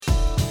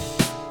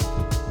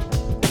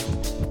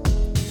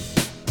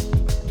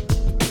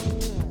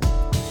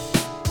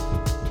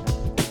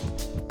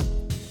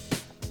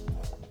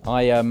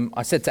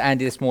I said to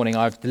Andy this morning,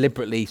 I've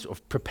deliberately sort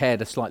of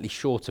prepared a slightly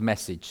shorter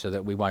message so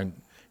that we won't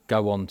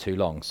go on too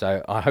long.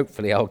 So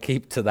hopefully I'll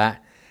keep to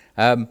that.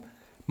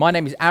 My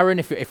name is Aaron.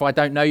 If I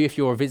don't know you, if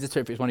you're a visitor,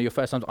 if it's one of your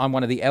first times, I'm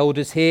one of the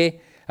elders here.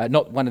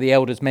 Not one of the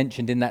elders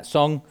mentioned in that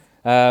song,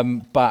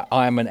 but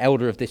I am an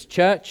elder of this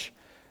church.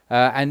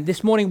 And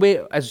this morning,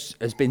 as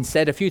has been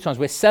said a few times,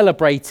 we're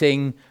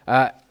celebrating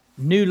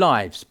new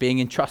lives being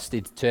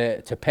entrusted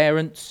to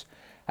parents.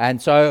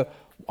 And so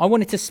I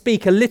wanted to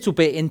speak a little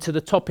bit into the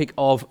topic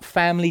of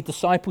family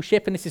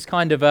discipleship, and this is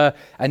kind of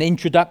an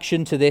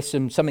introduction to this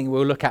and something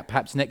we'll look at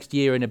perhaps next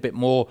year in a bit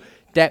more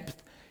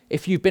depth.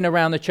 If you've been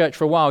around the church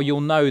for a while,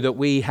 you'll know that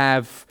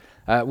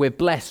we're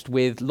blessed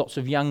with lots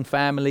of young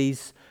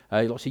families,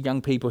 lots of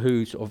young people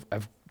who sort of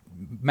have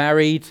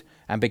married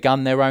and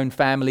begun their own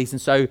families,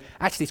 and so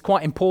actually it's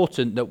quite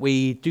important that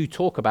we do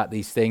talk about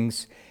these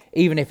things,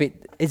 even if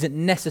it isn't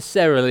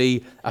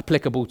necessarily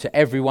applicable to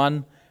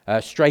everyone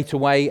straight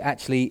away.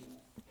 Actually,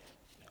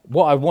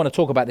 what I want to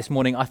talk about this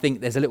morning, I think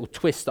there's a little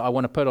twist that I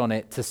want to put on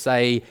it to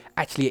say,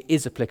 actually it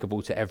is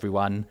applicable to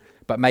everyone,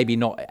 but maybe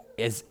not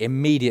as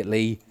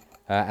immediately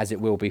as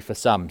it will be for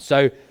some.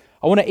 So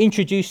I want to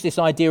introduce this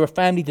idea of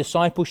family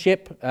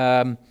discipleship.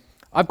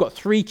 I've got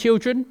 3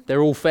 children.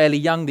 They're all fairly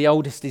young. The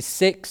oldest is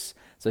 6,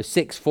 so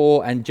 6,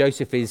 4, and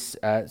Joseph is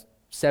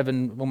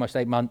 7, almost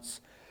 8 months.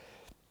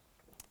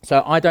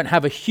 So I don't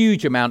have a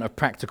huge amount of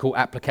practical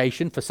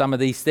application for some of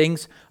these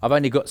things. I've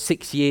only got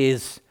 6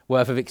 years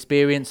worth of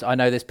experience. I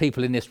know there's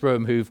people in this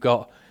room who've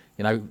got,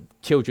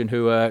 children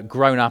who are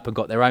grown up and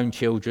got their own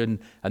children,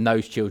 and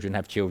those children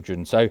have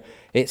children. So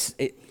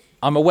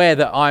I'm aware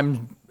that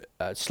I'm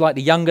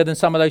slightly younger than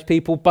some of those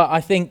people, but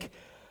I think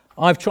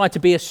I've tried to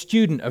be a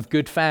student of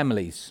good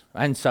families,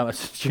 and so a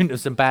student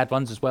of some bad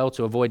ones as well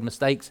to avoid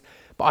mistakes.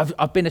 But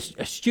I've been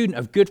a student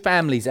of good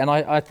families, and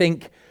I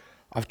think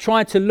I've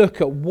tried to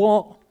look at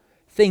what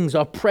things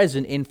are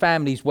present in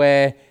families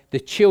where the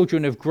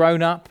children have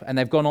grown up and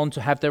they've gone on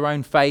to have their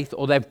own faith,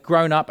 or they've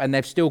grown up and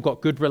they've still got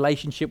good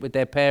relationship with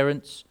their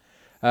parents.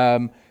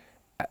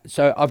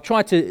 So I've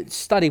tried to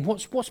study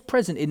what's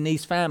present in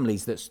these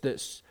families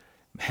that's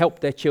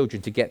helped their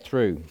children to get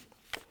through.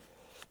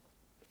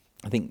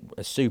 I think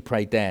as Sue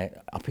prayed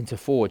there, up into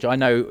Forge, I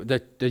know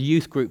that the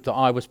youth group that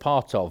I was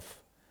part of,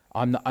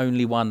 I'm the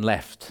only one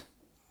left.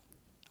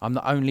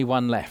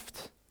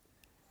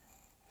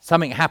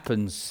 Something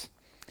happens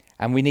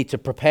and we need to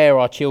prepare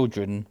our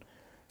children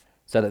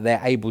so that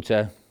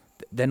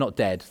they're not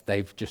dead,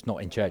 they've just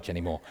not in church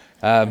anymore.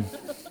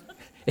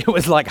 It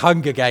was like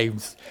Hunger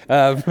Games.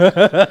 But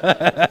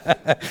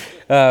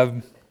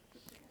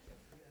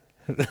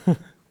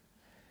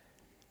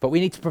we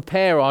need to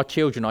prepare our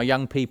children, our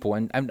young people,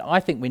 and I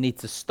think we need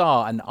to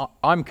start, and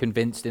I'm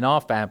convinced in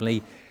our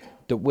family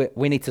that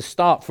we need to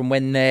start from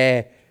when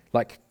they're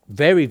like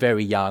very,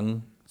 very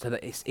young so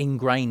that it's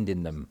ingrained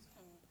in them.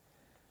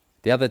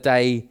 The other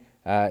day,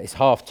 it's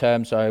half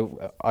term,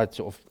 so I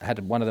sort of had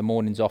one of the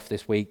mornings off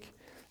this week,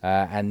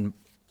 and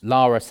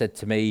Lara said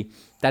to me,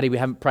 "Daddy, we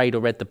haven't prayed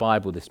or read the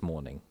Bible this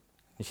morning."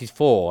 And she's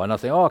 4, and I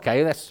think,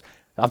 okay,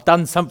 I've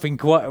done something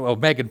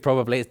Megan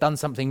probably has done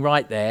something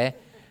right there,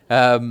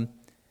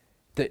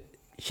 that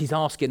she's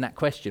asking that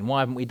question, why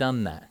haven't we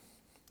done that?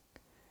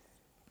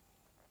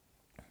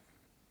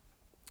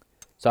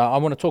 So I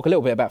want to talk a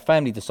little bit about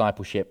family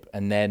discipleship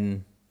and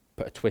then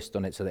put a twist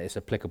on it so that it's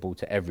applicable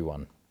to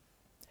everyone,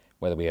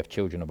 whether we have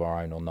children of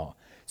our own or not.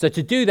 So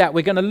to do that,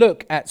 we're going to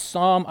look at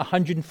Psalm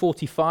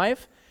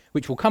 145,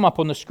 which will come up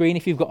on the screen.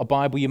 If you've got a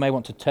Bible, you may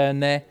want to turn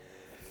there.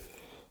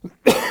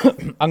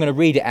 I'm going to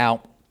read it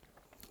out.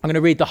 I'm going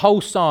to read the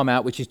whole psalm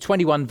out, which is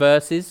 21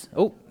 verses.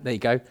 Oh, there you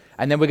go.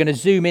 And then we're going to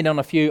zoom in on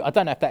a few. I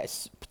don't know if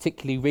that's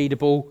particularly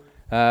readable,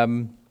 but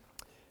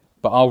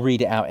I'll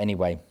read it out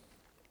anyway.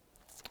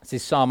 This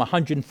is Psalm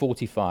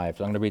 145.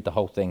 So I'm going to read the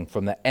whole thing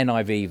from the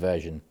NIV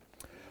version.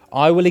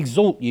 I will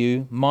exalt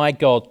you, my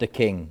God, the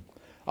King.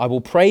 I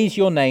will praise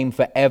your name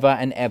forever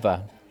and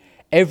ever.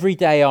 Every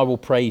day I will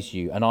praise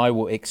you, and I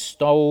will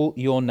extol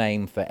your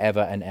name forever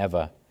and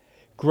ever.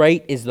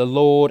 Great is the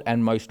Lord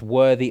and most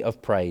worthy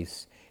of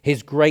praise.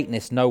 His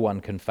greatness no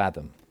one can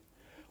fathom.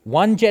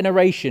 One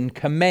generation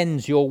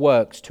commends your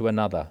works to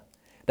another.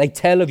 They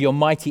tell of your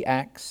mighty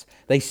acts.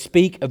 They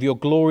speak of your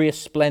glorious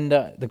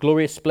splendor, the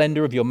glorious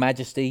splendor of your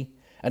majesty,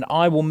 and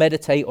I will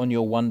meditate on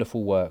your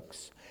wonderful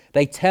works.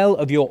 They tell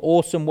of your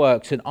awesome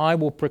works, and I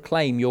will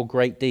proclaim your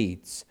great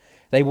deeds.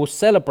 They will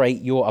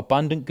celebrate your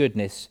abundant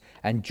goodness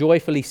and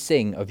joyfully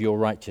sing of your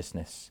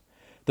righteousness.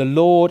 The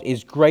Lord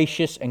is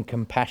gracious and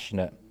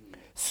compassionate,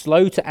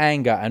 slow to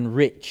anger and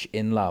rich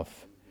in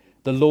love.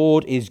 The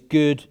Lord is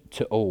good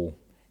to all.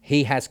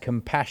 He has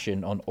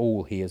compassion on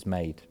all he has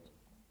made.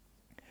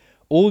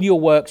 All your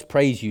works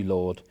praise you,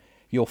 Lord.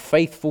 Your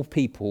faithful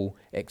people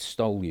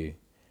extol you.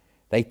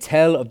 They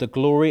tell of the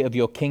glory of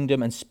your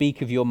kingdom and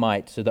speak of your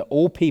might, so that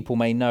all people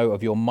may know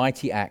of your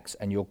mighty acts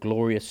and the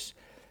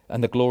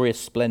glorious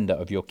splendor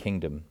of your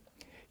kingdom.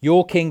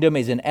 Your kingdom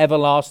is an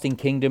everlasting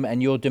kingdom,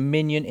 and your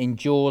dominion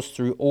endures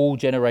through all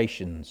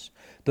generations.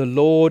 The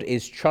Lord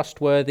is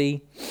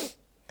trustworthy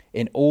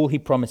in all he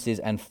promises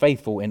and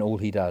faithful in all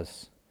he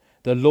does.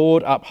 The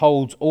Lord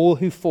upholds all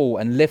who fall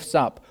and lifts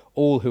up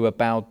all who are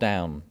bowed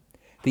down.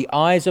 The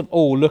eyes of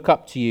all look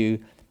up to you,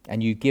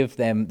 and you give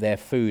them their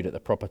food at the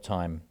proper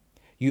time.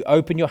 You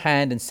open your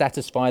hand and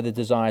satisfy the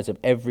desires of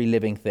every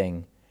living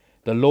thing.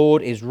 The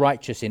Lord is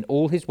righteous in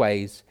all his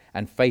ways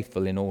and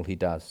faithful in all he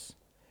does.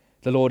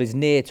 The Lord is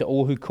near to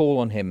all who call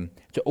on him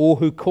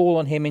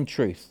in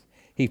truth.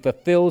 He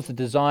fulfills the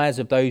desires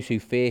of those who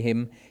fear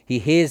him. He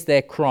hears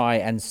their cry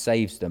and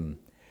saves them.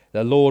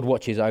 The Lord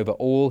watches over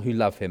all who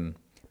love him,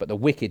 but the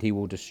wicked he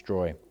will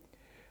destroy.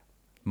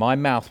 My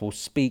mouth will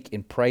speak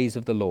in praise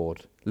of the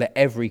Lord. Let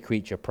every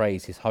creature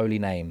praise his holy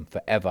name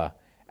forever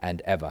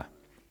and ever.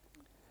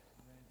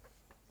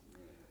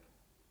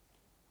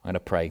 I'm going to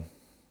pray.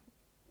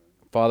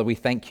 Father, we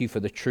thank you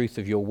for the truth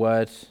of your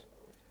word.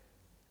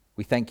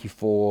 We thank you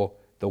for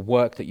the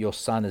work that your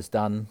Son has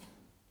done.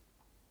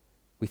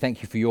 We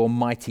thank you for your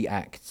mighty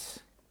acts.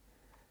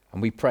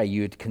 And we pray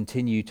you would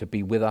continue to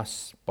be with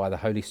us by the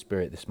Holy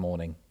Spirit this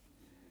morning.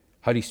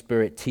 Holy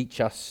Spirit, teach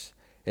us,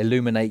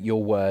 illuminate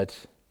your word.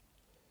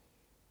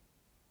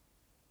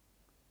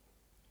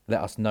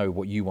 Let us know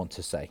what you want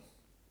to say.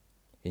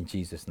 In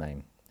Jesus'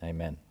 name,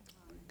 amen.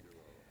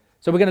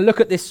 So we're going to look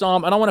at this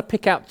psalm, and I want to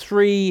pick out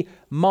 3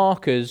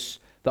 markers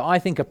that I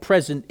think are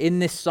present in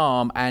this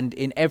psalm and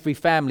in every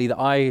family that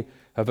I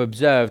have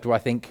observed, where I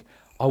think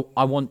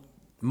I want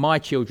my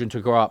children to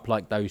grow up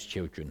like those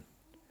children.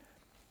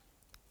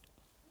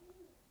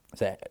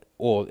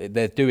 Or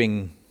they're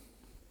doing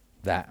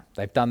that.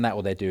 They've done that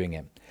or they're doing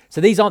it.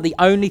 So these aren't the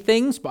only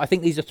things, but I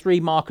think these are 3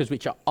 markers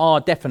which are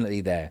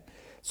definitely there.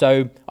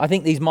 So I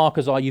think these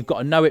markers are: you've got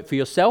to know it for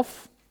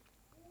yourself.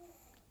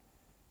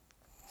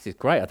 This is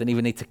great. I didn't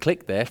even need to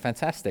click there.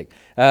 Fantastic.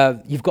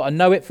 You've got to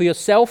know it for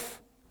yourself.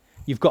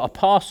 You've got to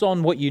pass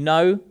on what you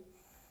know,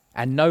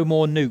 and no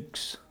more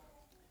nukes.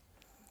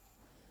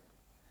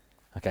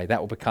 Okay,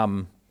 that will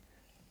become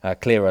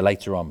clearer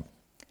later on.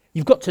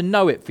 You've got to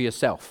know it for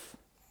yourself.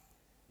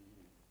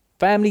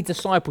 Family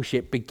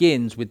discipleship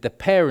begins with the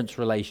parents'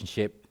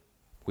 relationship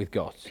with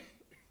God.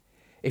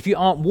 If you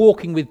aren't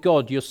walking with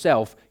God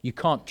yourself, you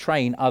can't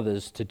train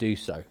others to do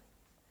so.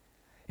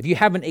 If you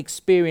haven't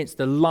experienced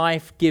the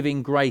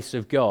life-giving grace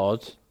of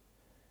God,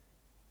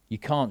 you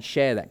can't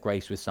share that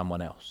grace with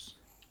someone else.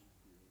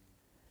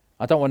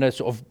 I don't want to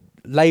sort of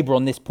labour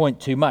on this point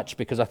too much,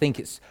 because I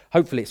think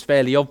hopefully it's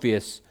fairly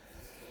obvious.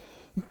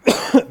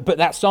 But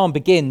that psalm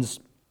begins,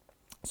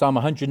 Psalm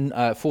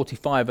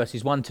 145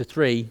 verses 1 to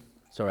 3.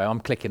 Sorry, I'm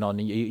clicking on.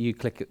 You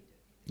click it.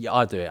 Yeah,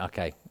 I'll do it.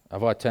 Okay.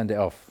 Have I turned it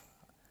off?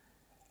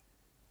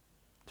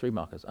 3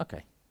 markers.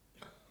 Okay.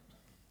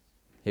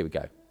 Here we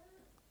go.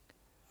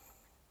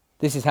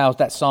 This is how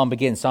that psalm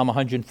begins. Psalm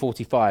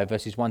 145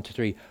 verses 1 to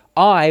 3.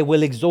 I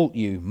will exalt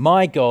you,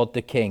 my God,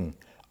 the King.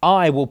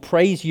 I will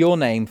praise your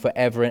name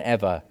forever and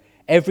ever.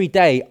 Every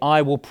day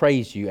I will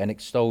praise you and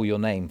extol your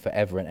name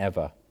forever and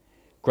ever.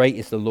 Great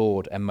is the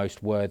Lord and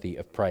most worthy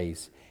of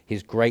praise.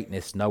 His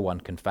greatness no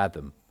one can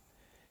fathom.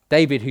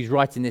 David, who's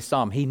writing this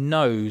psalm, he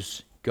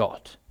knows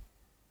God.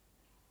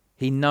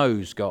 He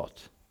knows God.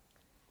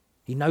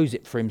 He knows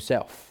it for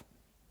himself.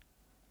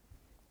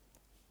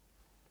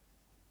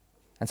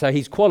 And so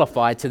he's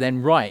qualified to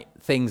then write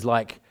things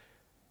like,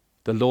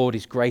 the Lord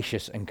is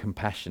gracious and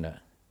compassionate.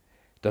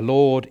 The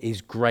Lord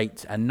is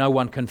great and no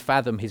one can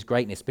fathom his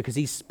greatness, because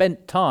he's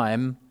spent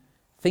time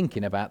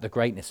thinking about the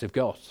greatness of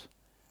God.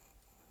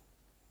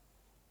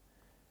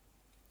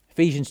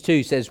 Ephesians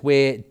 2 says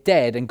we're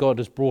dead and God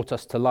has brought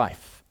us to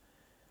life.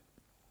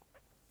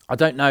 I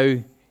don't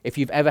know if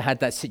you've ever had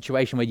that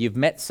situation where you've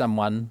met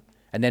someone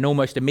and then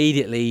almost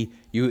immediately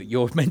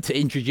you're meant to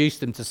introduce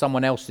them to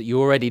someone else that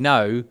you already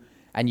know,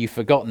 and you've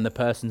forgotten the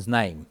person's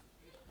name.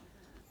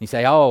 You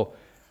say, oh,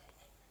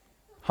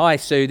 hi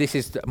Sue, this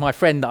is my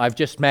friend that I've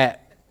just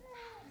met,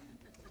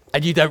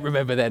 and you don't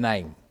remember their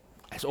name.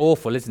 It's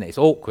awful, isn't it? It's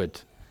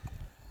awkward.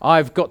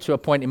 I've got to a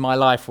point in my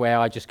life where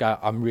I just go,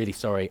 I'm really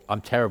sorry,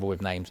 I'm terrible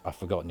with names, I've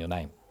forgotten your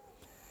name.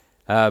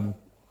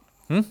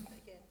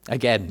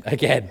 Again.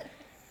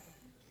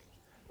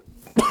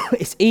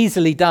 It's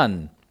easily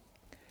done.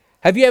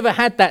 Have you ever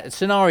had that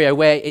scenario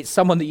where it's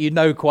someone that you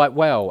know quite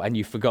well and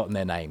you've forgotten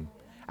their name?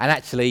 And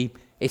actually,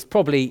 it's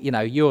probably,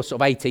 you're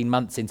sort of 18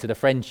 months into the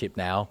friendship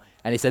now,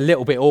 and it's a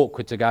little bit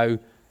awkward to go,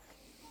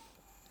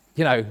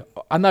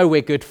 I know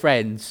we're good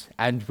friends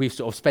and we've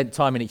sort of spent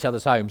time in each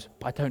other's homes,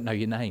 but I don't know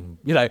your name.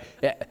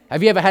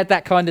 Have you ever had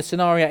that kind of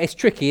scenario? It's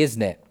tricky,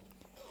 isn't it?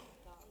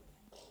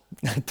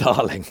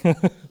 Darling.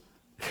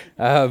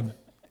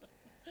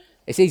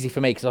 It's easy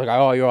for me because I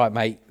go, oh, you're right,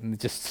 mate, and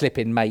just slip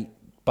in mate,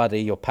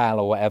 buddy, or pal,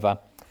 or whatever.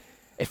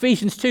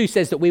 Ephesians 2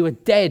 says that we were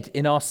dead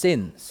in our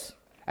sins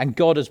and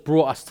God has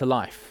brought us to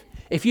life.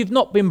 If you've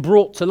not been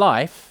brought to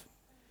life,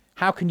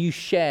 how can you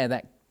share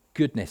that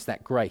goodness,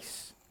 that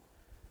grace?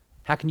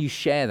 How can you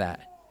share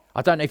that?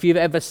 I don't know if you've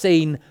ever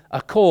seen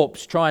a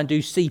corpse try and do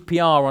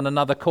CPR on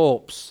another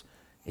corpse.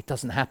 It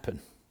doesn't happen.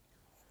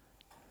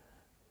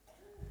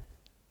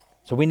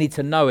 So we need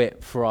to know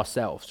it for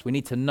ourselves. We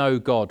need to know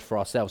God for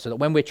ourselves so that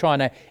when we're trying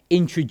to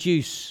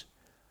introduce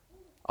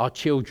our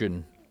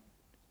children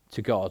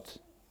to God,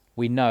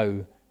 we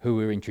know who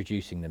we're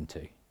introducing them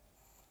to.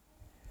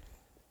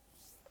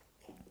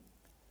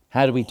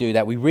 How do we do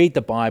that? We read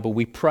the Bible,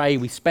 we pray,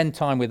 we spend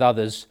time with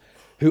others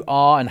who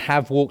are and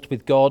have walked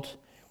with God.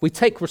 We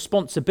take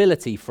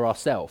responsibility for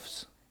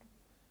ourselves.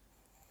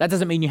 That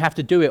doesn't mean you have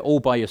to do it all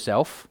by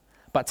yourself,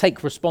 but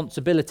take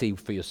responsibility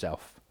for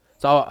yourself.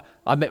 So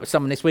I met with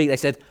someone this week, they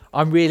said,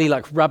 I'm really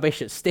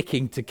rubbish at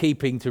sticking to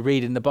keeping to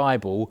reading the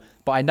Bible,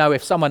 but I know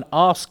if someone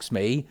asks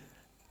me,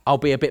 I'll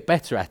be a bit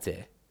better at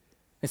it.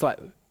 It's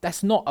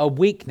that's not a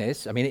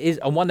weakness. I mean, it is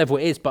on one level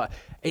it is, but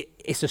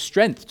it's a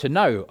strength to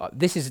know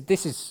this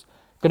is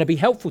going to be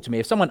helpful to me.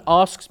 If someone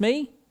asks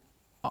me,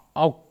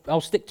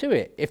 I'll stick to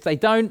it. If they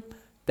don't,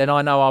 then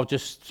I know I'll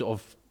just sort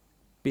of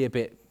be a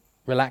bit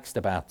relaxed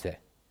about it.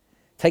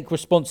 Take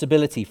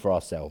responsibility for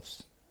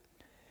ourselves.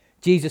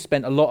 Jesus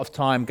spent a lot of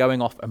time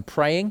going off and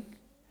praying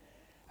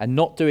and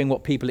not doing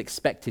what people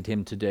expected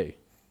him to do.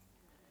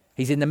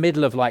 He's in the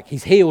middle of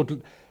he's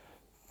healed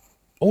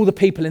all the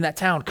people in that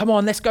town. Come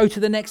on, let's go to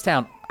the next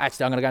town.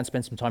 Actually, I'm going to go and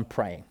spend some time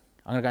praying.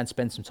 I'm going to go and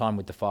spend some time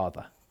with the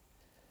Father.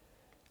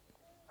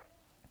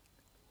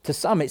 To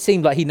some, it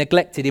seemed like he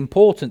neglected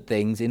important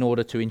things in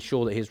order to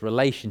ensure that his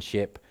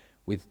relationship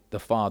with the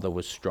Father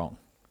was strong.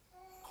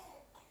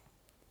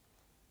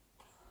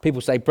 People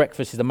say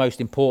breakfast is the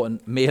most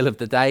important meal of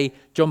the day.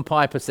 John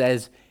Piper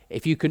says,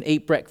 if you can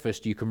eat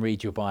breakfast, you can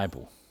read your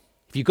Bible.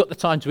 If you've got the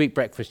time to eat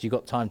breakfast, you've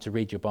got time to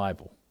read your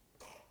Bible.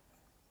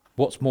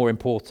 What's more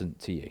important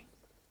to you?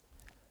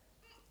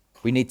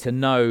 We need to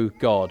know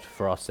God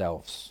for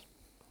ourselves.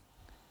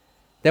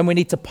 Then we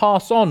need to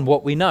pass on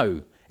what we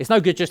know. It's no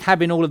good just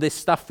having all of this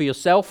stuff for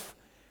yourself.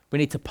 We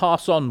need to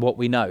pass on what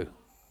we know.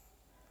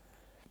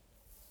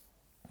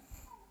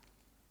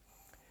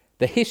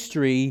 The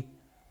history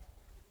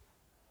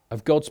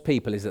of God's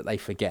people is that they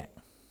forget.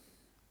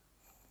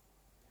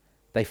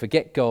 They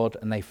forget God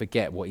and they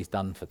forget what he's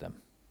done for them.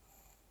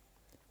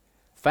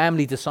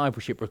 Family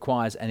discipleship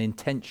requires an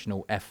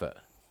intentional effort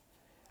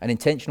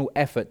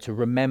to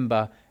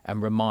remember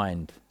and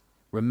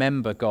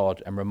remember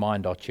God and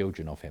remind our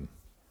children of him.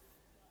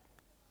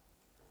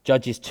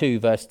 Judges 2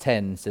 verse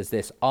 10 says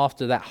this,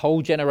 after that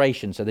whole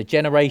generation, so the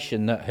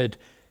generation that had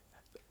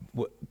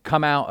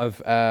come out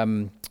of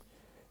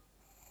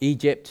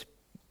Egypt,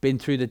 been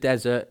through the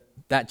desert,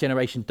 that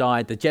generation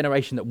died. The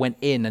generation that went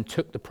in and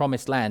took the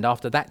promised land,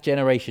 after that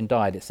generation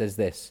died, it says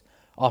this,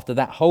 after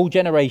that whole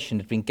generation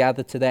had been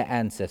gathered to their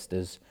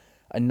ancestors,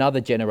 another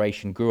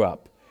generation grew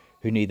up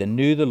who neither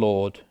knew the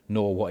Lord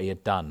nor what he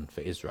had done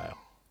for Israel.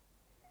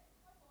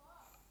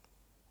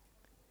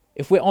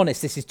 If we're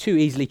honest, this is too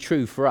easily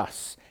true for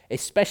us,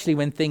 especially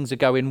when things are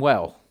going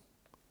well.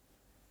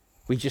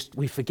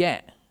 We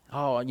forget,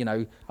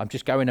 I'm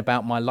just going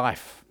about my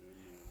life.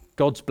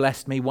 God's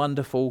blessed me,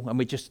 wonderful, and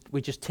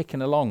we're just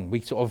ticking along.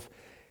 We sort of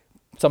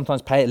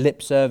sometimes pay it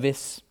lip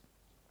service.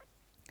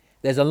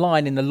 There's a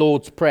line in the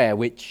Lord's Prayer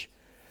which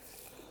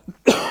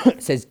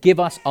says, give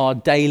us our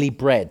daily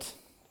bread.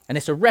 And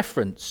it's a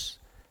reference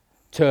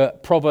to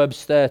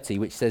Proverbs 30,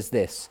 which says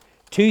this,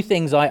 2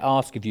 things I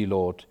ask of you,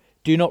 Lord,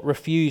 do not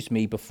refuse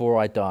me before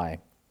I die.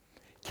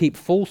 Keep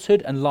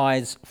falsehood and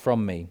lies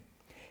from me.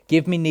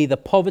 Give me neither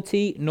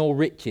poverty nor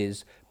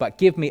riches, but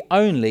give me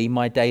only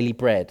my daily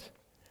bread.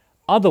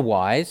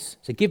 Otherwise,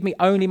 so give me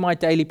only my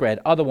daily bread,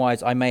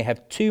 otherwise I may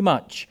have too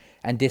much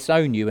and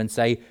disown you and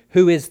say,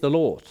 who is the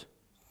Lord?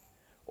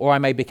 Or I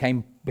may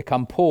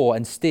become poor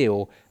and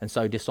steal and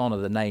so dishonor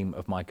the name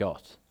of my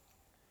God.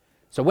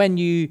 So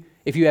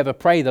if you ever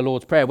pray the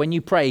Lord's Prayer, when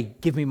you pray,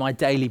 give me my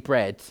daily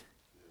bread,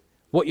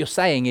 what you're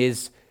saying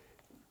is,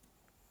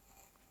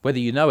 whether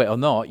you know it or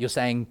not, you're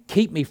saying,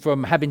 keep me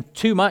from having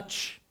too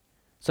much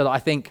so that I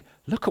think,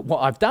 look at what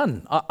I've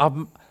done.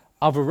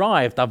 I've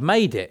arrived, I've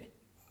made it.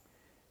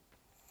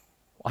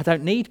 I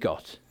don't need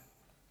God.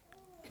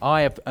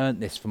 I have earned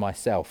this for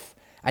myself.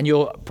 And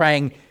you're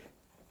praying,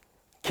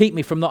 keep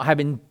me from not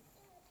having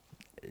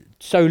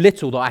so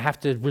little that I have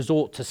to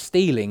resort to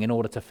stealing in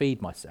order to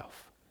feed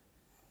myself.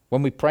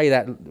 When we pray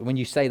that, when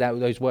you say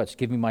those words,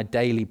 give me my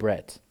daily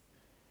bread.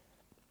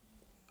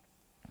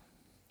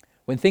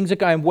 When things are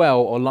going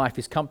well or life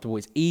is comfortable,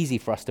 it's easy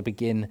for us to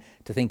begin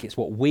to think it's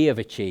what we have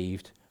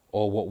achieved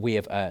or what we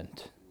have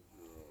earned.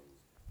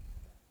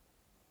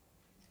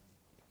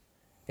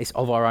 It's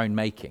of our own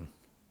making.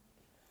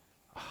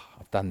 Oh,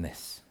 I've done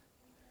this.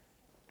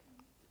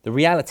 The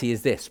reality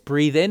is this,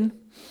 breathe in,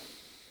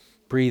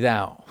 breathe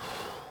out.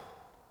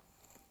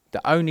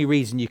 The only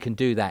reason you can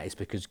do that is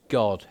because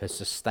God has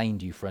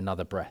sustained you for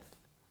another breath.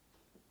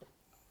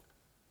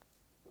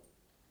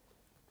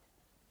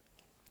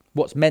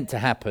 What's meant to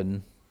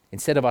happen,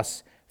 instead of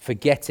us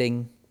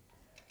forgetting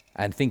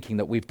and thinking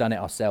that we've done it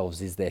ourselves,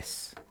 is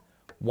this.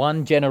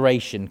 One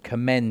generation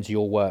commends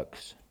your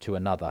works to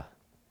another.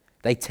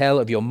 They tell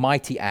of your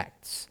mighty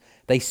acts.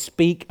 They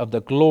speak of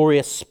the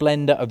glorious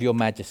splendor of your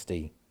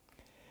majesty.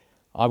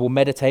 I will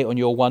meditate on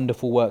your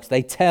wonderful works.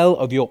 They tell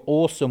of your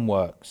awesome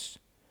works.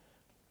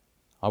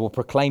 I will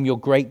proclaim your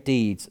great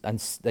deeds, and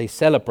they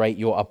celebrate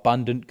your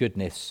abundant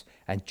goodness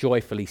and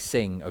joyfully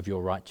sing of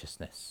your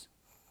righteousness.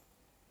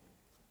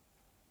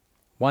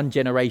 One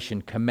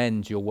generation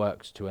commends your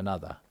works to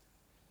another.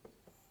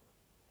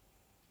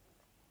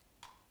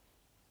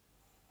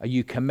 Are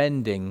you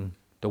commending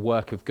the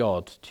work of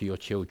God to your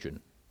children,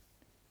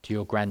 to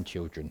your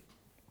grandchildren?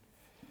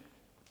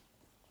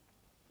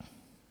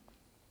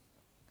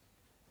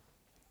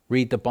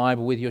 Read the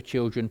Bible with your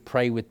children,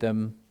 pray with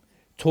them,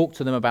 talk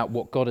to them about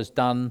what God has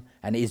done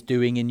and is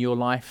doing in your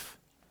life.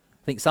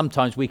 I think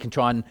sometimes we can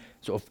try and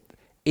sort of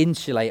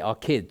insulate our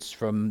kids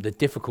from the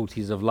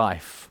difficulties of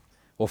life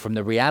or from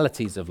the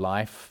realities of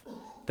life,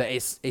 that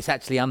it's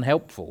actually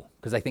unhelpful,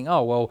 because they think,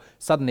 oh, well,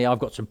 suddenly I've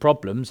got some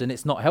problems and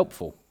it's not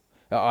helpful.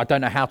 I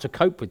don't know how to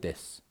cope with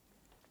this.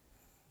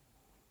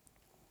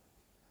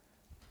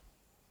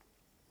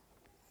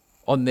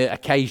 On the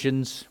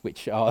occasions,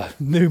 which are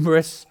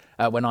numerous,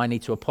 when I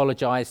need to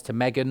apologise to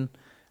Megan,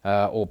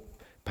 or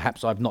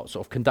perhaps I've not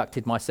sort of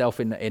conducted myself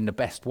in the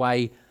best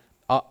way,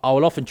 I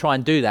will often try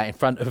and do that in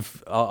front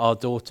of our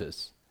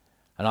daughters.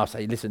 And I'll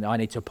say, listen, I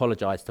need to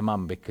apologise to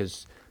Mum,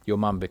 because your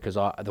Mum, because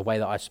the way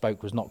that I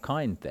spoke was not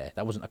kind there.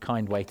 That wasn't a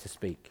kind way to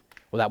speak.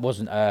 Or that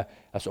wasn't a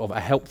sort of a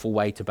helpful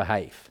way to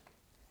behave.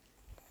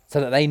 So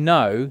that they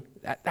know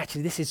that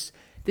actually this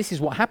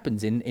is what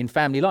happens in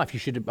family life. You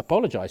should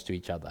apologise to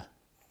each other.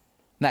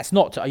 And that's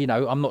not,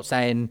 I'm not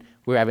saying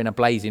we're having a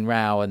blazing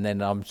row and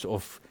then I'm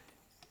sort of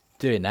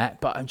doing that,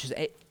 but I'm just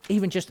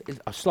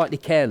slightly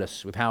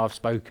careless with how I've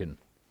spoken.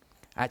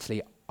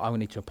 Actually, I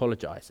need to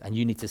apologise, and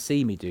you need to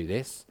see me do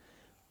this,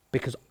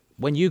 because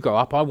when you grow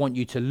up, I want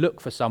you to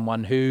look for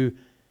someone who,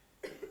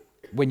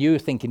 when you're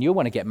thinking you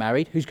want to get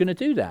married, who's going to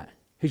do that?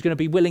 Who's going to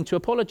be willing to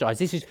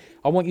apologise?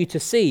 I want you to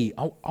see,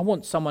 I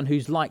want someone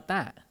who's like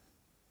that.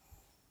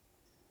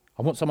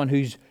 I want someone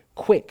who's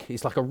quick.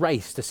 It's like a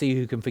race to see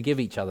who can forgive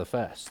each other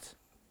first.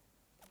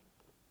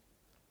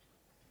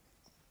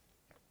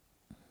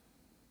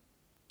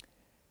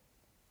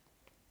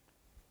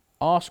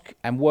 Ask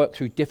and work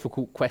through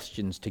difficult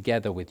questions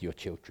together with your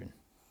children.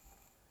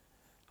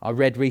 I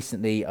read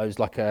recently, it was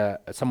like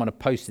someone had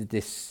posted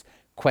this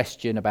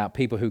question about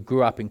people who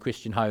grew up in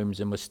Christian homes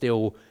and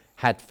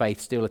had faith,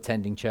 still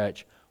attending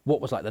church.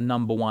 What was like the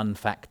number one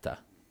factor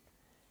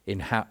in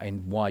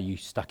why you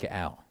stuck it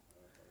out?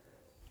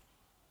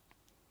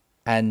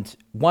 And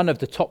one of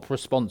the top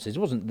responses, it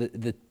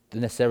wasn't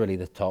necessarily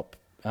the top,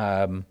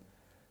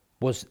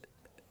 was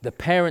the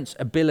parents'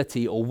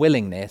 ability or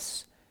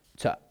willingness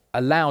to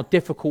allow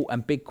difficult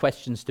and big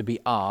questions to be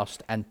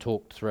asked and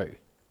talked through.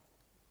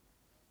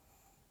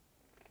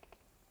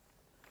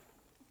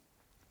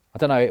 I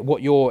don't know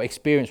what your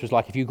experience was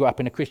like if you grew up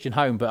in a Christian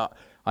home, but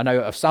I know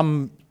of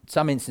some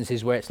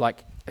instances where it's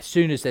like, as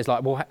soon as there's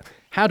like, well,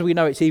 how do we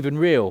know it's even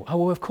real? Oh,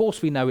 well, of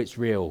course we know it's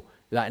real.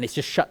 And it's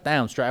just shut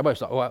down straight away.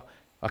 It's like, well,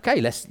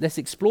 okay, let's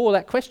explore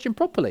that question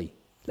properly.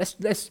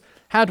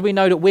 How do we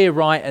know that we're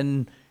right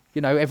and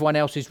everyone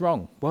else is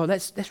wrong? Well,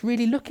 let's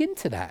really look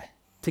into that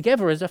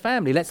together as a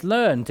family. Let's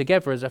learn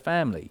together as a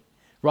family,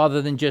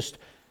 rather than just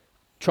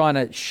trying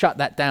to shut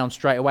that down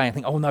straight away and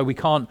think, oh no, we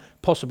can't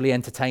possibly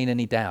entertain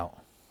any doubt.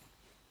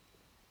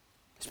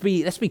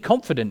 Let's be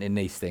confident in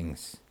these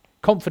things.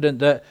 Confident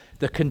that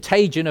the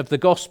contagion of the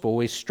gospel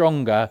is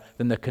stronger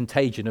than the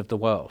contagion of the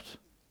world.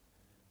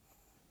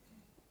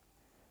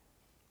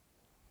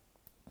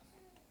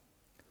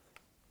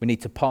 We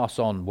need to pass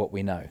on what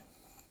we know.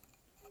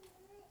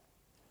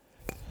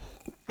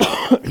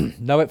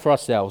 Know it for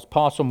ourselves,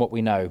 pass on what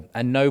we know,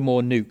 and no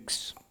more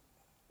nukes.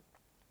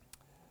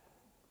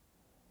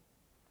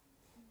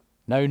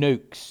 No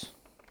nukes.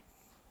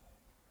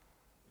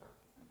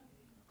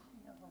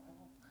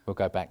 We'll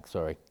go back,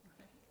 sorry.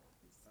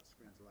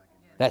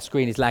 That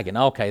screen is lagging.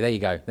 Okay, there you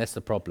go. That's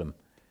the problem.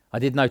 I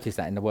did notice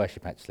that in the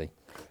worship, actually.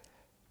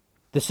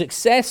 The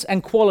success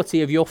and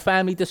quality of your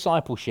family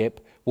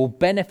discipleship will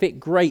benefit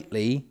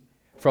greatly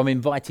from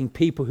inviting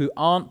people who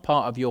aren't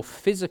part of your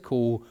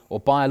physical or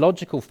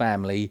biological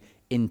family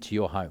into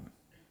your home.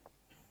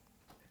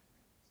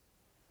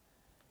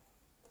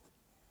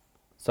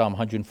 Psalm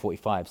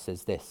 145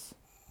 says this: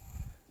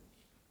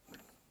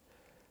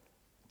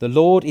 "The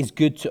Lord is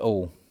good to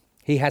all.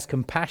 He has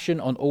compassion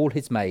on all he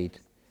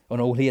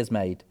has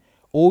made.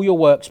 All your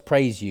works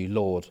praise you,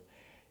 Lord.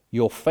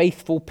 Your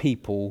faithful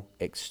people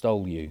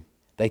extol you.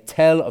 They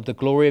tell of the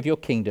glory of your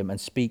kingdom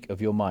and speak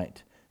of your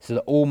might, so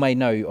that all may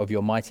know of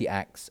your mighty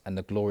acts and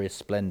the glorious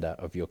splendor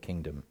of your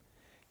kingdom."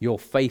 Your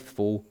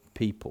faithful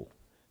people,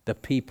 the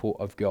people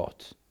of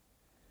God.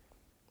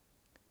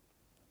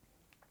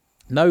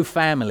 No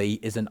family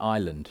is an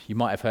island. You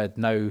might have heard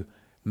no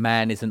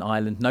man is an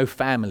island. No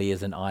family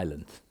is an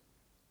island.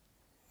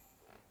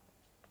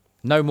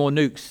 No more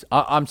nukes.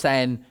 I'm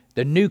saying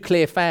the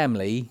nuclear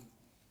family,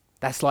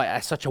 that's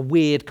such a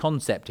weird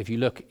concept if you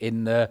look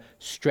in the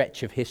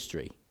stretch of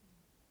history.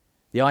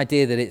 The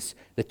idea that it's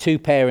the two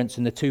parents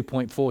and the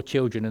 2.4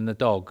 children and the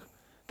dog,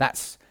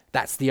 that's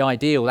the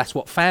ideal. That's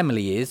what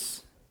family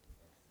is.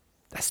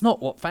 That's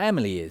not what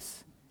family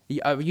is.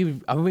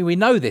 We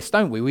know this,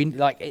 don't we?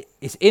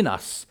 It's in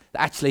us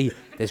that actually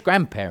there's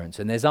grandparents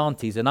and there's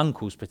aunties and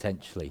uncles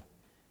potentially.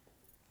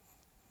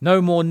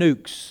 No more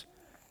nukes.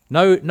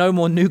 No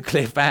more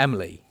nuclear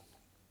family.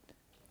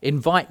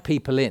 Invite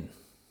people in.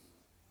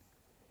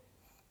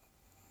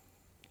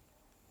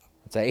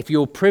 So if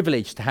you're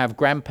privileged to have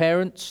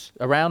grandparents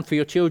around for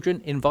your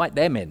children, invite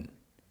them in.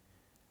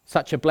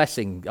 Such a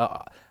blessing.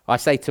 I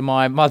say to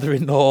my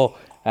mother-in-law,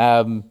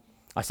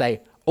 I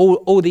say,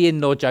 all the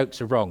in-law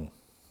jokes are wrong.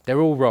 They're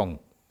all wrong.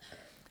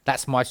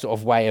 That's my sort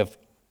of way of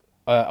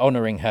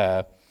honouring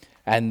her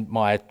and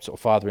my sort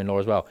of father-in-law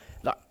as well.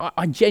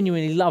 I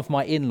genuinely love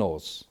my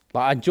in-laws.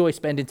 I enjoy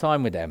spending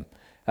time with them.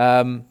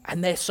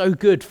 And they're so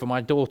good for my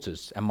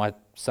daughters and my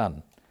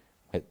son.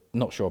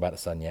 Not sure about the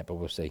son yet, but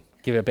we'll see.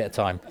 Give it a bit of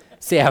time.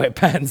 See how it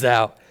pans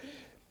out.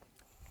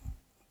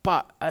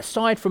 But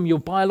aside from your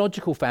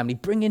biological family,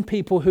 bring in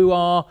people who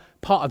are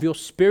part of your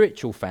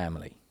spiritual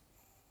family.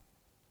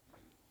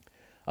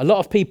 A lot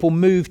of people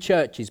move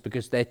churches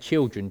because their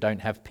children don't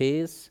have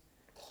peers.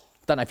 I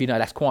don't know if you know,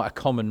 that's quite a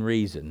common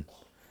reason.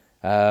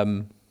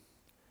 I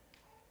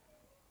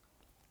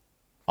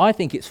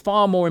think it's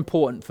far more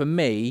important for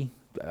me,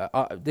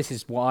 this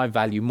is what I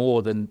value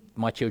more than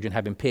my children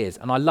having peers,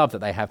 and I love that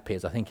they have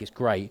peers, I think it's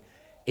great,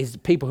 is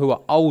people who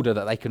are older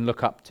that they can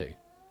look up to.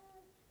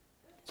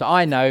 So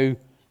I know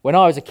when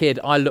I was a kid,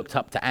 I looked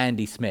up to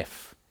Andy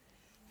Smith,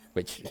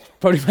 which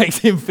probably makes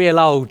him feel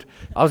old.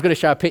 I was going to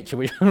show a picture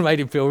which made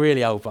him feel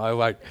really old, but I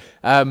won't.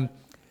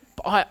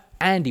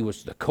 Andy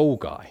was the cool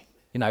guy,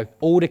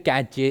 all the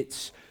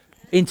gadgets,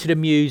 into the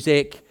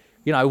music,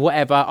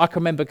 whatever. I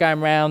can remember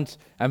going around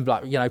and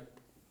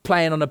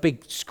playing on a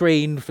big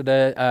screen for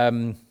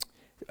the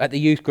at the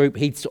youth group.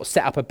 He'd sort of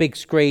set up a big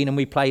screen and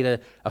we played a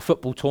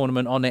football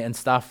tournament on it and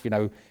stuff.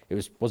 It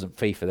wasn't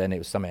FIFA then, it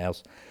was something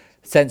else.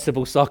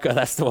 Sensible Soccer,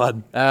 that's the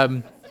one.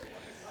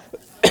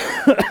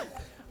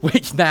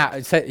 Which now,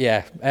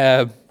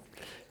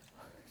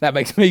 that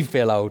makes me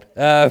feel old.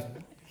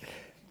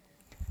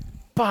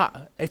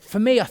 But for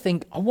me, I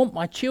think I want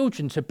my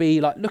children to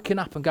be looking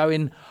up and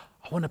going,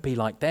 I want to be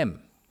like them.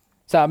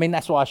 So,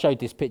 that's why I showed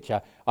this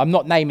picture. I'm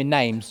not naming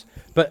names,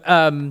 but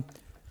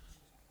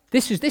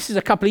this is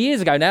a couple of years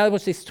ago now.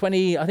 Was this I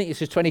think this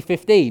was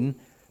 2015.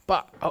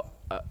 But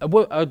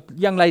a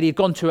young lady had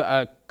gone to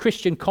a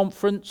Christian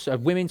conference, a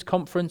women's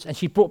conference, and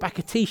she brought back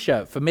a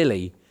T-shirt for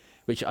Millie,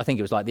 which I think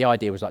it was the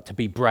idea was to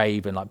be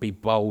brave and be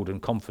bold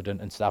and confident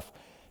and stuff.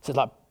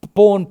 So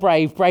born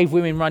brave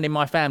women run in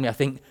my family. I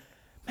think,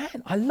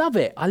 man, I love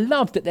it. I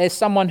love that there's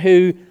someone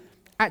who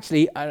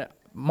actually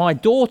my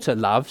daughter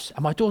loves,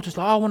 and my daughter's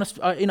I want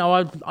to,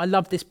 I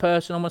love this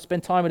person. I want to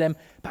spend time with them.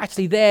 But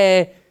actually,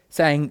 they're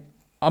saying,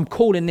 I'm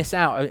calling this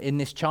out in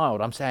this child.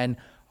 I'm saying,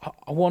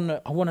 I want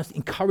to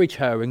encourage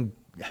her and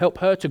help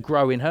her to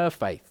grow in her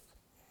faith.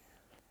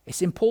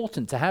 It's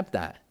important to have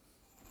that.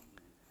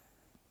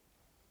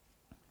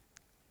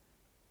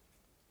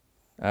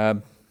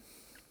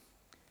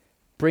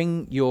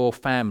 Bring your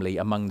family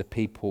among the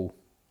faithful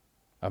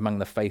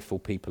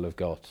people of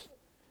God.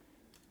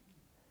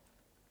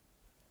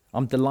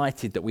 I'm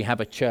delighted that we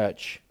have a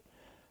church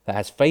that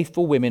has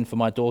faithful women for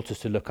my daughters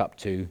to look up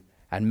to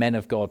and men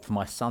of God for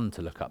my son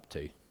to look up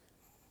to.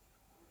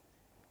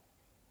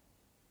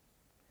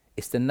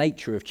 It's the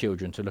nature of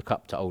children to look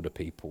up to older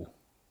people.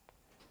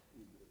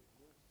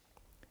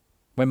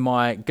 When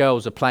my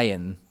girls are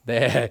playing,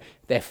 they're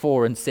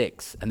 4 and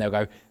 6, and they'll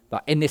go,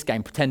 in this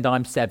game, pretend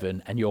I'm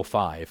 7 and you're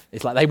 5.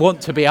 It's they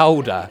want to be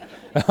older.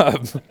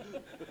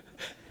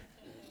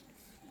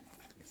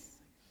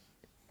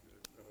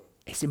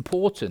 It's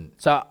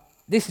important. So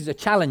this is a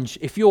challenge.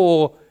 This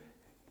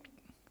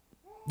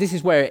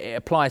is where it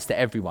applies to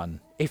everyone.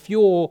 If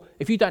you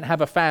don't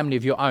have a family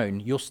of your own,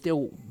 you're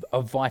still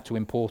of vital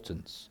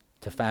importance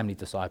to family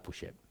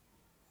discipleship.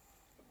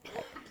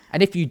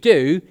 And if you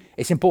do,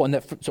 it's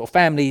important that sort of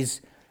families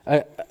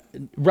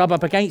rub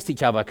up against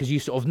each other because you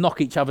sort of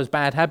knock each other's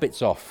bad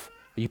habits off.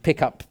 You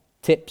pick up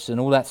tips and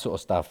all that sort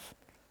of stuff.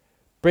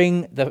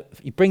 Bring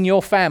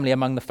your family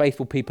among the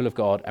faithful people of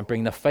God and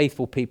bring the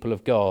faithful people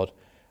of God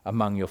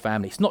among your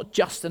family. It's not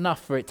just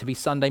enough for it to be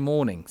Sunday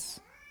mornings.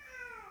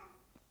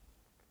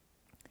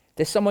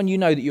 There's someone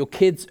that your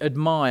kids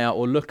admire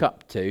or look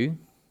up to,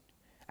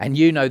 and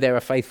they're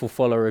a faithful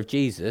follower of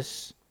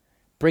Jesus.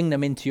 Bring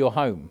them into your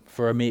home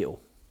for a meal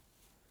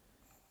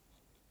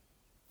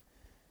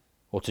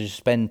or to just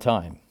spend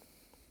time.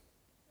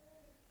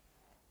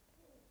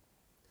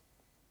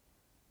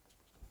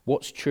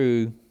 What's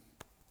true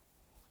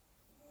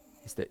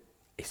is that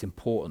it's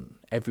important.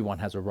 Everyone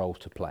has a role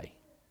to play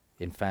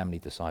in family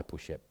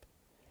discipleship,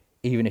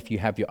 even if you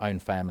have your own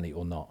family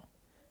or not,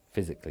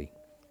 physically.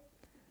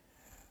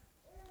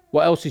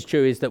 What else is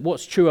true is that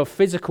what's true of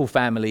physical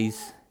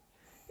families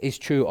is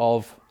true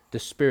of the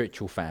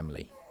spiritual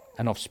family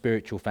and of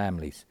spiritual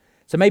families.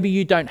 So maybe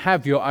you don't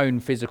have your own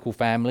physical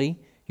family,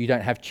 you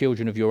don't have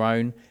children of your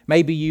own,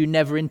 maybe you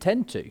never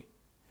intend to.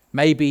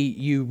 Maybe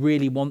you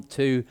really want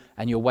to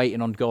and you're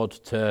waiting on God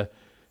to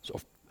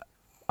sort of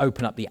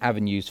open up the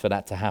avenues for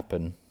that to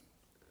happen.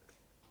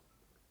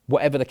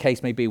 whatever the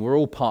case may be, we're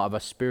all part of a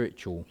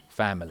spiritual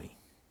family.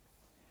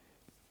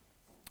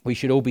 We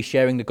should all be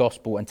sharing the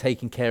gospel and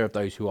taking care of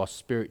those who are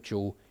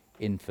spiritual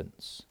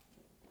infants.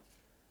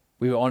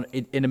 We were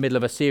in the middle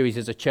of a series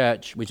as a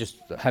church, we're just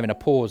having a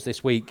pause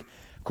this week,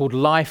 called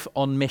Life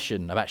on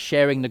Mission, about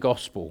sharing the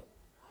gospel.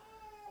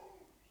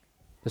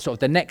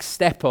 The next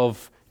step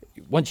of,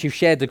 once you've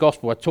shared the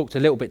gospel, I talked a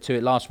little bit to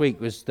it last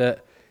week, was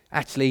that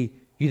actually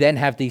you then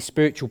have these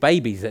spiritual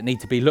babies that need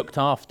to be looked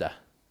after.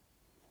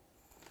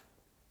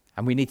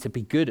 And we need to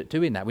be good at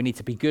doing that. We need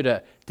to be good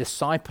at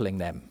discipling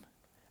them.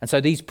 And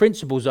so these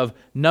principles of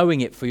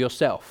knowing it for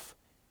yourself,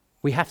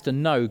 we have to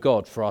know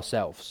God for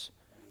ourselves.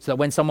 So that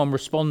when someone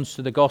responds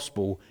to the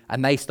gospel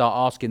and they start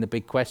asking the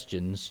big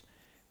questions,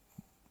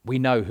 we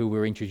know who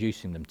we're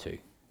introducing them to.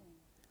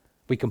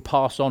 We can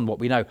pass on what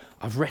we know.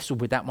 I've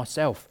wrestled with that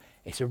myself.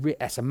 It's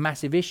a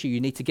massive issue.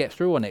 You need to get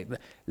through on it.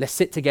 Let's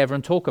sit together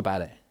and talk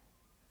about it.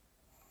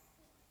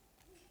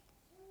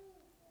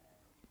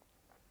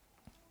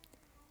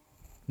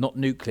 Not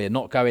nuclear,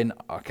 not going,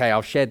 okay,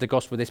 I've shared the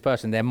gospel with this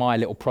person, they're my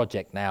little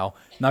project now.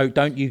 No,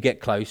 don't you get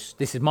close.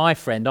 This is my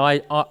friend.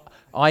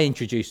 I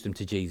introduced them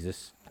to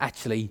Jesus.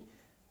 Actually,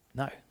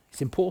 no,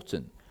 it's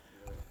important.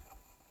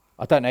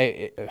 I don't know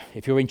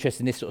if you're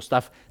interested in this sort of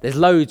stuff. There's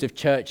loads of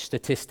church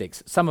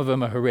statistics. Some of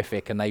them are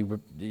horrific and they,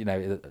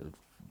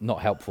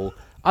 not helpful.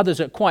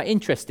 Others are quite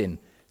interesting.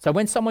 So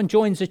when someone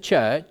joins a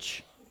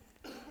church,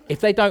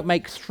 if they don't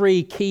make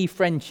 3 key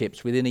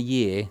friendships within a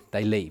year,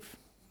 they leave,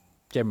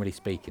 generally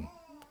speaking.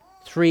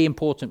 3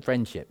 important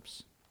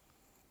friendships.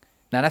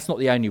 Now, that's not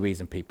the only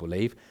reason people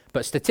leave,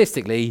 but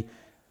statistically,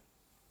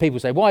 people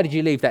say, why did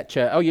you leave that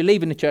church? Oh, you're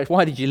leaving the church.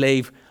 Why did you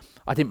leave?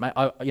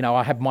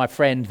 I had my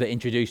friend that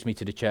introduced me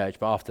to the church,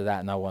 but after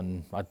that, no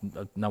one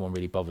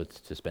really bothered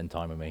to spend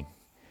time with me.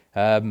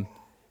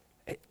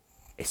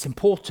 It's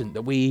important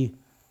that we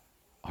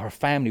are a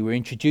family. We're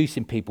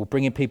introducing people,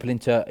 bringing people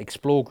into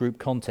explore group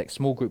context,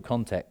 small group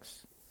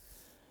context.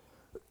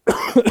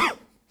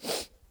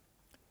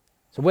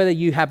 So whether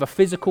you have a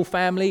physical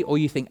family or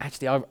you think,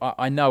 actually,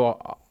 I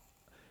know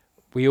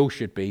we all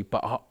should be,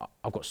 but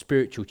I've got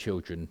spiritual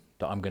children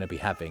that I'm going to be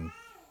having.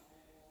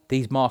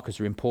 These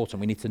markers are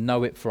important. We need to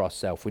know it for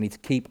ourselves. We need to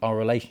keep our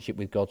relationship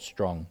with God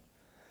strong.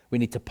 We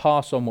need to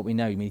pass on what we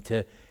know. We need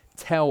to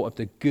tell of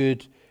the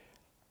good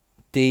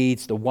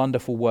deeds, the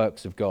wonderful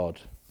works of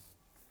God.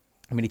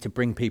 And we need to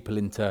bring people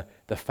into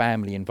the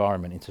family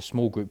environment, into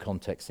small group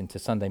context, into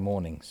Sunday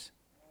mornings.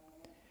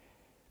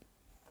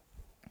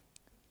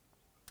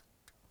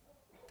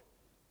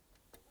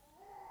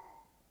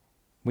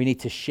 We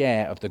need to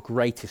share of the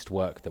greatest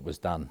work that was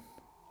done.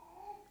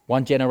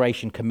 One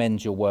generation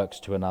commends your works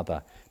to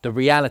another. The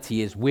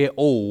reality is we're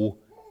all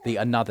the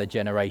another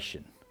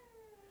generation.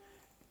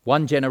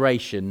 One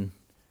generation,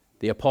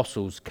 the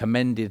apostles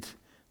commended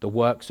the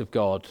works of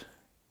God,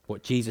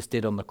 what Jesus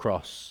did on the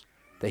cross,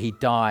 that he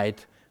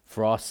died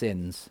for our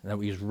sins, and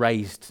that he was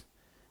raised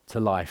to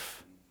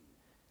life.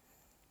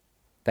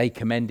 They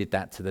commended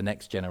that to the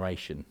next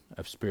generation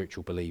of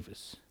spiritual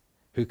believers,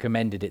 who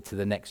commended it to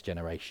the next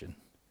generation.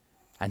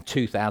 And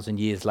 2,000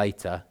 years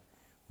later,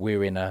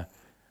 we're in a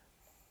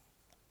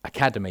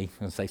academy, I'm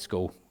going to say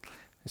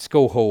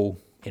school hall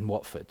in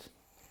Watford,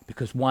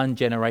 because one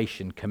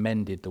generation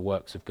commended the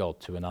works of God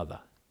to another.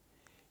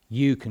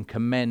 You can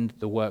commend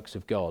the works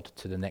of God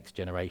to the next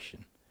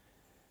generation.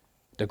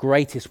 The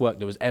greatest work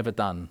that was ever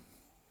done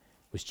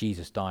was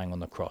Jesus dying on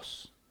the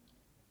cross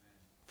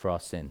for our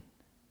sin.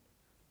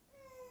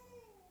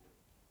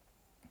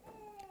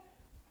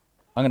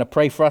 I'm going to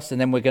pray for us, and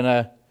then we're going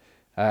to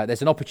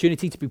there's an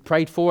opportunity to be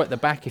prayed for at the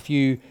back. If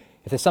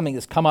there's something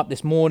that's come up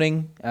this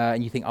morning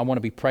and you think, I want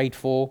to be prayed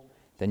for,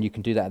 then you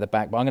can do that at the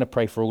back. But I'm going to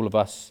pray for all of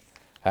us,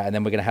 and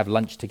then we're going to have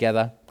lunch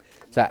together.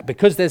 So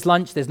because there's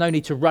lunch, there's no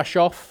need to rush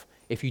off.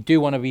 If you do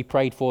want to be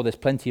prayed for, there's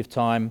plenty of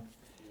time.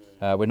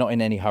 We're not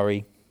in any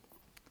hurry.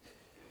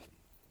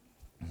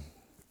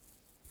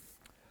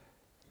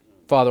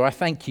 Father, I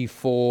thank you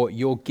for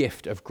your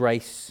gift of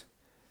grace,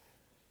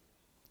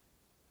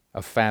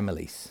 of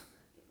families,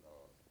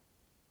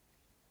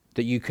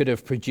 that you could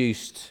have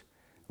produced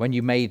when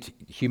you made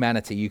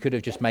humanity. You could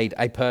have just made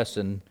a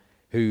person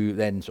who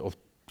then sort of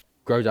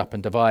grows up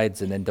and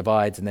divides and then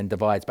divides and then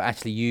divides. But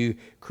actually you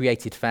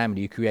created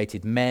family. You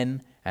created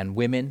men and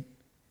women,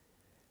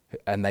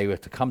 and they were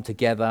to come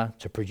together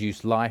to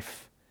produce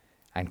life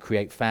and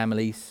create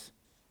families.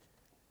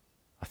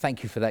 I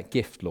thank you for that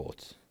gift,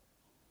 Lord.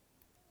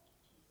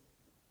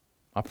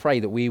 I pray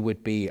that we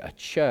would be a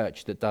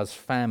church that does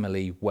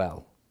family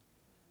well,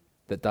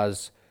 that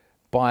does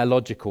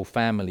biological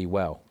family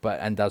well,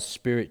 and does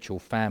spiritual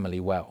family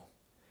well.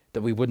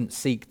 That we wouldn't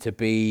seek to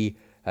be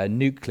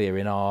nuclear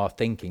in our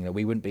thinking, that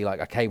we wouldn't be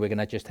like, okay, we're going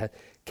to just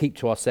keep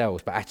to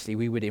ourselves, but actually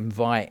we would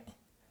invite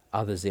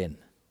others in.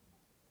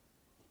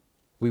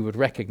 We would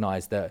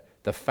recognize that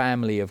the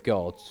family of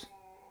God,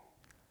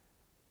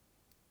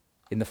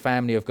 in the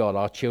family of God,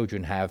 our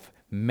children have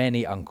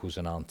many uncles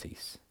and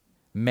aunties,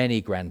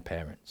 many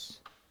grandparents.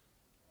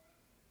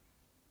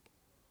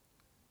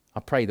 I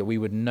pray that we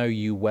would know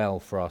you well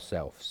for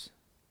ourselves.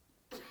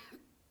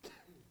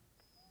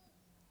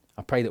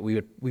 I pray that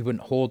we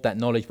wouldn't hoard that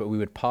knowledge, but we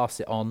would pass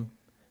it on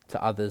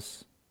to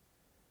others.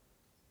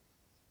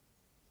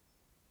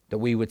 That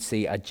we would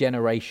see a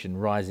generation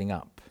rising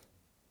up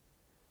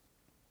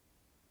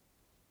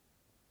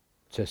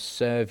to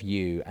serve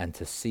you and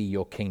to see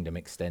your kingdom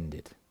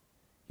extended.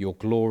 Your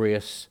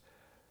glorious,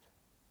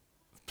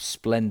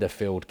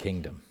 splendor-filled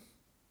kingdom.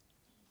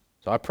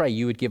 So I pray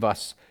you would give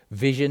us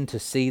vision to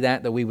see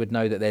that we would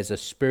know that there's a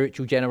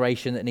spiritual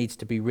generation that needs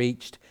to be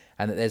reached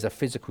and that there's a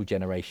physical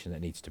generation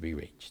that needs to be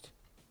reached.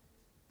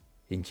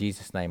 In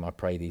Jesus' name I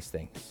pray these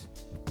things.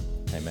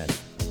 Amen.